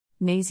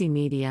Nazi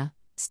Media,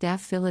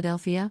 Staff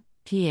Philadelphia,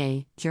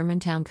 PA,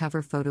 Germantown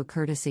cover photo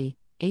courtesy,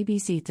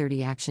 ABC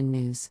 30 Action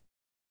News.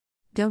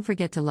 Don't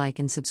forget to like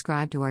and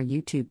subscribe to our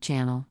YouTube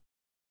channel.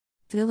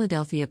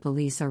 Philadelphia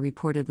police are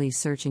reportedly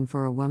searching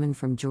for a woman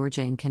from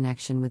Georgia in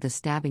connection with a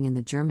stabbing in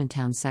the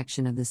Germantown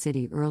section of the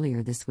city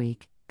earlier this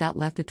week that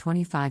left a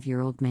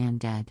 25-year-old man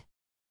dead.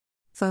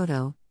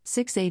 Photo,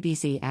 6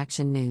 ABC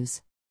Action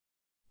News.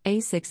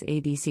 A6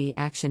 ABC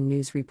Action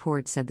News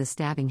report said the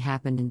stabbing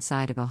happened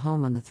inside of a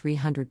home on the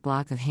 300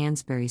 block of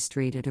Hansberry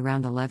Street at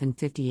around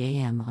 11:50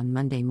 a.m. on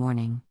Monday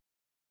morning.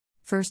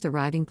 First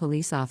arriving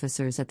police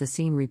officers at the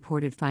scene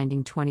reported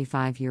finding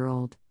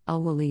 25-year-old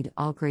Al-Walid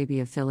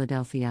Al-Grabi of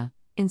Philadelphia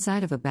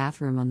inside of a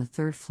bathroom on the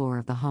third floor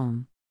of the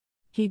home.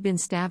 He'd been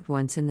stabbed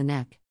once in the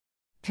neck.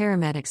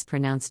 Paramedics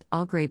pronounced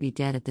Al-Grabi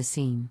dead at the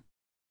scene.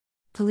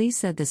 Police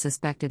said the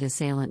suspected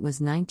assailant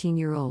was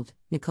 19-year-old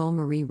Nicole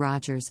Marie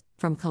Rogers,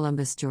 from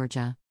Columbus,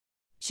 Georgia.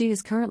 She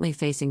is currently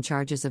facing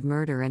charges of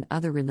murder and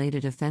other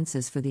related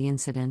offenses for the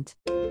incident.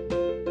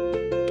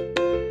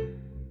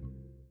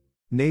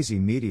 Nazi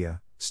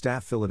Media,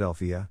 Staff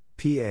Philadelphia,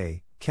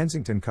 PA,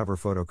 Kensington cover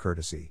photo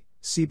courtesy,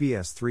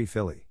 CBS 3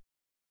 Philly.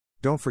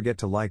 Don't forget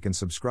to like and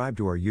subscribe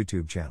to our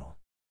YouTube channel.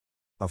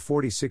 A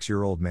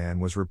 46-year-old man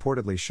was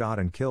reportedly shot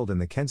and killed in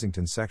the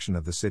Kensington section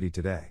of the city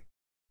today.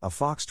 A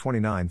Fox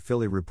 29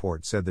 Philly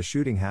report said the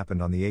shooting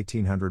happened on the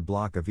 1800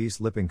 block of East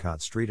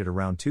Lippincott Street at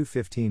around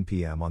 2:15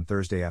 p.m. on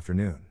Thursday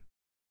afternoon.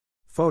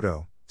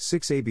 Photo,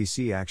 6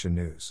 ABC Action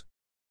News.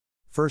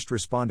 First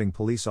responding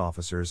police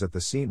officers at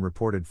the scene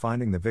reported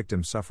finding the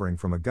victim suffering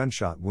from a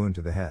gunshot wound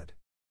to the head.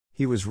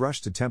 He was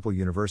rushed to Temple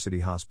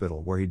University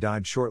Hospital where he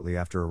died shortly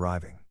after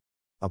arriving.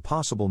 A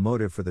possible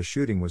motive for the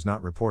shooting was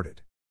not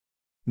reported.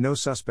 No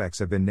suspects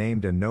have been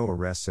named and no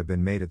arrests have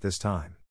been made at this time.